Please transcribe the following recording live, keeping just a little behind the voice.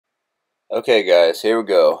Okay, guys, here we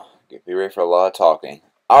go. Be ready for a lot of talking.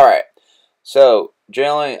 Alright, so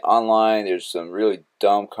generally online there's some really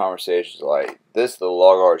dumb conversations like this is the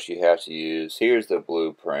log arch you have to use, here's the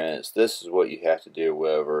blueprints, this is what you have to do,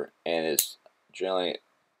 whatever, and it's generally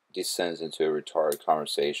descends into a retarded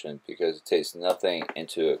conversation because it takes nothing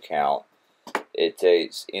into account. It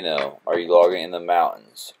takes, are you logging in the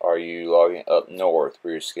mountains? Are you logging up north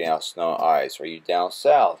where you're skiing out snow and ice? Are you down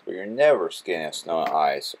south where you're never skiing out snow and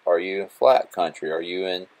ice? Are you in flat country? Are you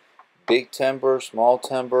in big timber, small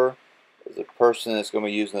timber? Is the person that's going to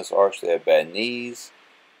be using this arch they have bad knees?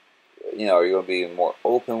 Are you going to be in more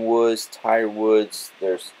open woods, tighter woods?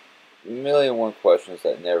 There's a million and one questions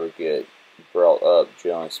that never get brought up,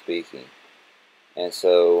 generally speaking. And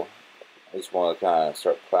so I just want to kind of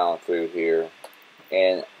start plowing through here.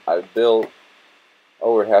 And I built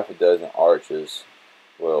over half a dozen arches,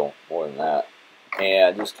 well, more than that. And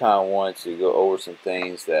I just kind of wanted to go over some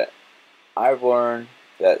things that I've learned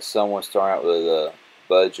that someone starting out with a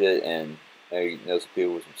budget and maybe know some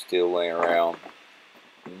people with some steel laying around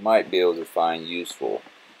might be able to find useful.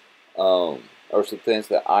 Or some things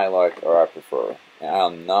that I like or I prefer. And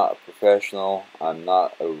I'm not a professional. I'm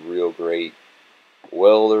not a real great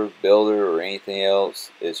welder, builder, or anything else.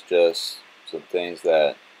 It's just some things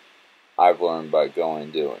that I've learned by going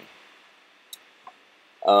and doing.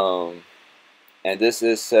 And this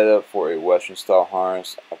is set up for a Western style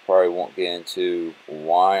harness. I probably won't get into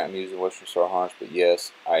why I'm using Western style harness, but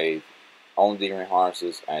yes, I own D-ring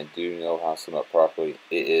harnesses. I do know how to set them up properly.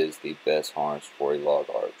 It is the best harness for a log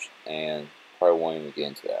arch, and probably won't even get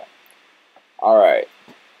into that. Alright,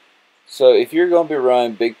 so if you're going to be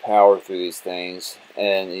running big power through these things,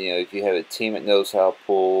 and if you have a team that knows how to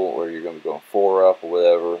pull, or you're going to be going 4 up or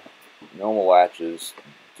whatever, normal latches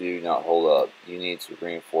do not hold up. You need to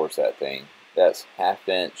reinforce that thing. That's 1/2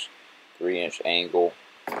 inch, 3 inch angle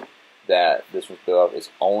that this one's built up. It's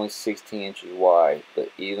only 16 inches wide, but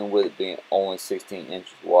even with it being only 16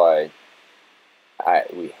 inches wide,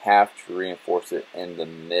 we have to reinforce it in the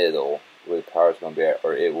middle where the power is going to be at,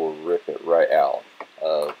 or it will rip it right out.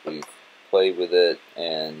 We've played with it,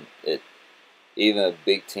 and even a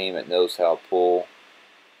big team that knows how to pull,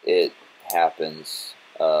 it happens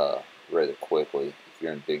rather quickly if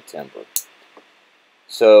you're in big timber.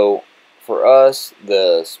 So for us,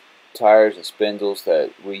 the tires and spindles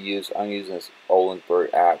that we use, I'm using this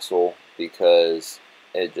Olenberg axle because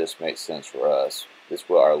it just makes sense for us. This is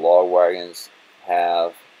what our log wagons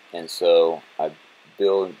have, and so I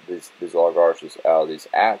build these log arches out of these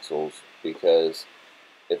axles because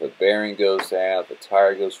if a bearing goes down, if a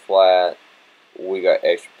tire goes flat, we got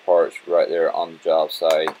extra parts right there on the job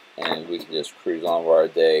site, and we can just cruise on with our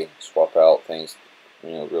day, swap out things,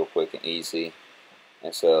 real quick and easy.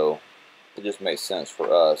 And so it just makes sense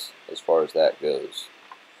for us as far as that goes.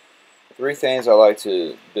 3 things I like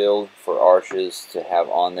to build for arches to have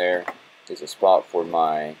on there is a spot for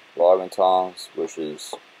my logging tongs, which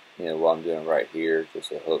is what I'm doing right here,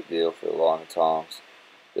 just a hook deal for the logging tongs,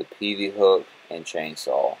 the PV hook, and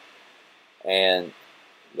chainsaw. And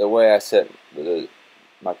the way I set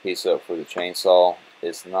my piece up for the chainsaw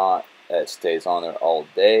is not that it stays on there all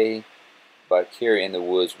day, but I carry it in the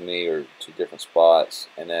woods with me or to different spots,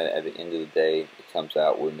 and then at the end of the day it comes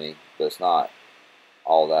out with me. But it's not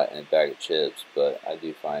all that in a bag of chips, but I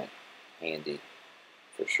do find it handy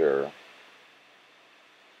for sure.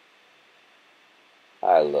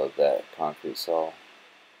 I love that concrete saw.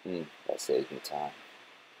 That saves me time.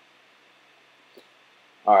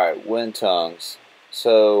 Alright, wind tongues.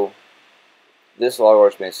 So this log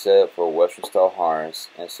arch has been set up for a Western style harness,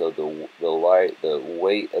 and so the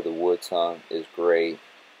weight of the wood tongue is great,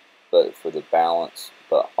 but for the balance.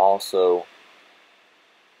 But also,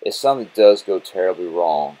 if something does go terribly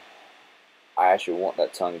wrong, I actually want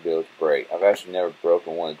that tongue to be able to break. I've actually never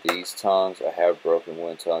broken one of these tongues. I have broken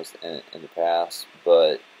wind tongues in the past,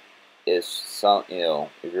 but if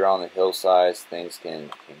you're on the hillsides, things can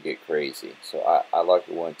get crazy. So I like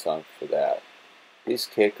the wind tongue for that. These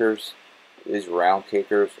kickers, these round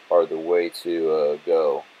kickers, are the way to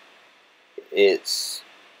go. It's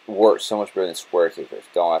works so much better than square kickers.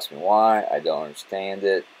 Don't ask me why. I don't understand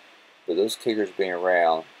it. But those kickers being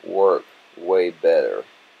round work way better.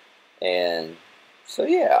 And so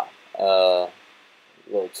yeah,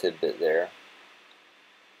 little tidbit there.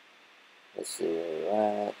 Let's see the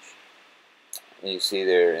latch. And you see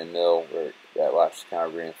there in the middle where that latch is kind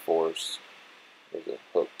of reinforced. There's a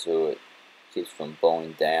hook to it. Keeps from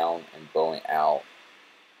bowing down and bowing out,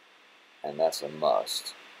 and that's a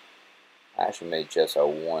must. I actually made just a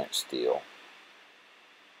 1-inch steel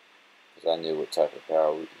because I knew what type of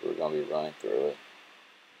power we were going to be running through it.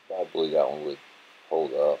 But I believe that one would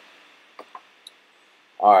hold up.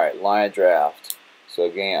 Alright, line draft. So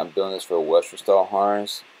again, I'm doing this for a Western style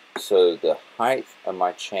harness. So the height of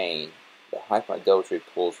my chain, the height my DoubleTree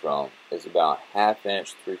pulls from, is about 1/2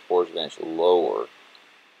 inch, 3/4 inch lower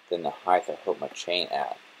than the height I hook my chain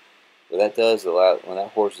at. What that does, when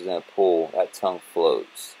that horse is in a pull, that tongue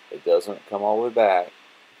floats. It doesn't come all the way back,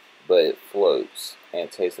 but it floats, and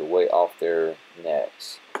it takes the weight off their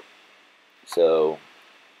necks. So,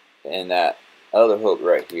 and that other hook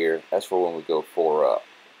right here, that's for when we go 4 up.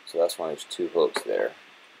 So that's why there's 2 hooks there.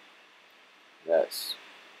 That's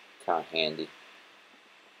kind of handy.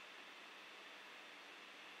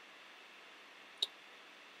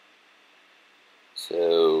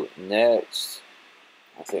 So next,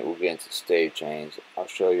 I think we'll get into stave chains. I'll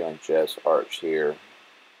show you on Jeff's arch here.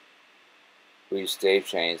 We use stave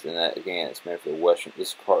chains, and that again, it's made for the Western.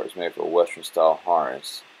 This cart is made for a Western style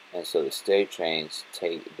harness, and so the stave chains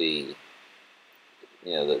take the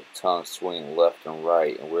the tongue swinging left and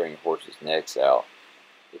right and wearing your horse's necks out.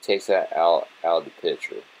 It takes that out of the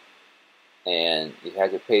picture. And you have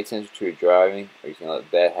to pay attention to your driving, or you can let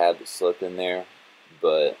bad habits slip in there.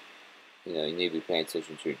 But you need to be paying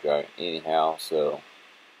attention to your driving anyhow, so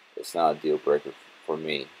it's not a deal breaker for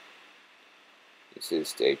me. You see the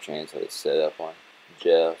stave chains, how it's set up on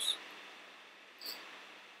Jeff's.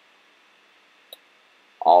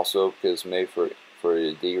 Also, because it's made for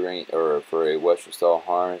a D-ring or for a Western style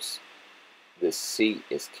harness, the seat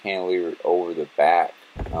is cantilevered over the back.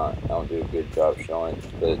 I don't do a good job showing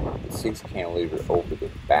it, but the seat's cantilevered over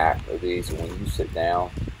the back of these, and when you sit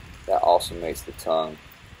down, that also makes the tongue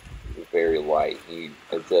very light. You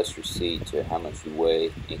adjust your seat to how much you weigh,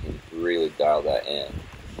 and you can really dial that in.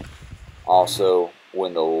 Also,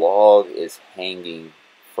 when the log is hanging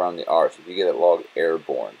from the arch, if you get a log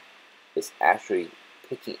airborne, it's actually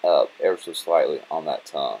picking up ever so slightly on that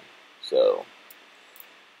tongue. So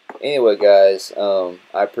anyway, guys,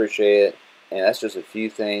 I appreciate it, and that's just a few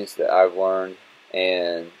things that I've learned.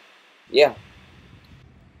 And yeah,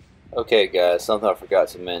 okay guys, something I forgot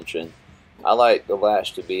to mention, I like the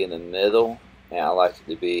latch to be in the middle, and I like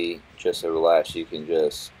it to be just a latch you can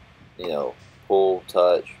just pull,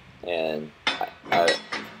 touch, and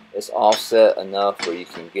it's offset enough where you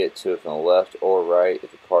can get to it from the left or right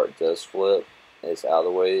if the cart does flip. It's out of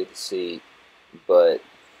the way of the seat. But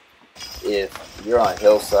if you're on a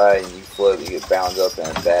hillside and you flip, you get bound up in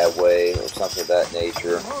a bad way or something of that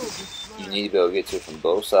nature, you need to be able to get to it from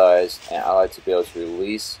both sides. And I like to be able to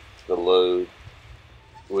release the load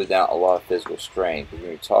without a lot of physical strain. Because when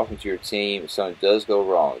you're talking to your team, if something does go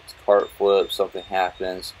wrong, if the cart flips, something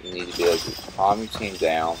happens, you need to be able to calm your team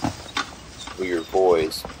down with your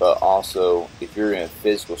voice. But also, if you're in a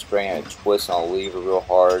physical strain and twist on a lever real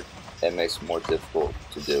hard, that makes it more difficult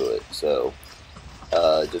to do it. So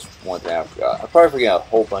just one thing I forgot. I probably forgot a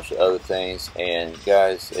whole bunch of other things. And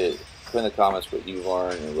guys, put in the comments what you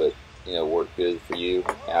learned and what worked good for you.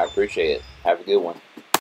 And I appreciate it. Have a good one.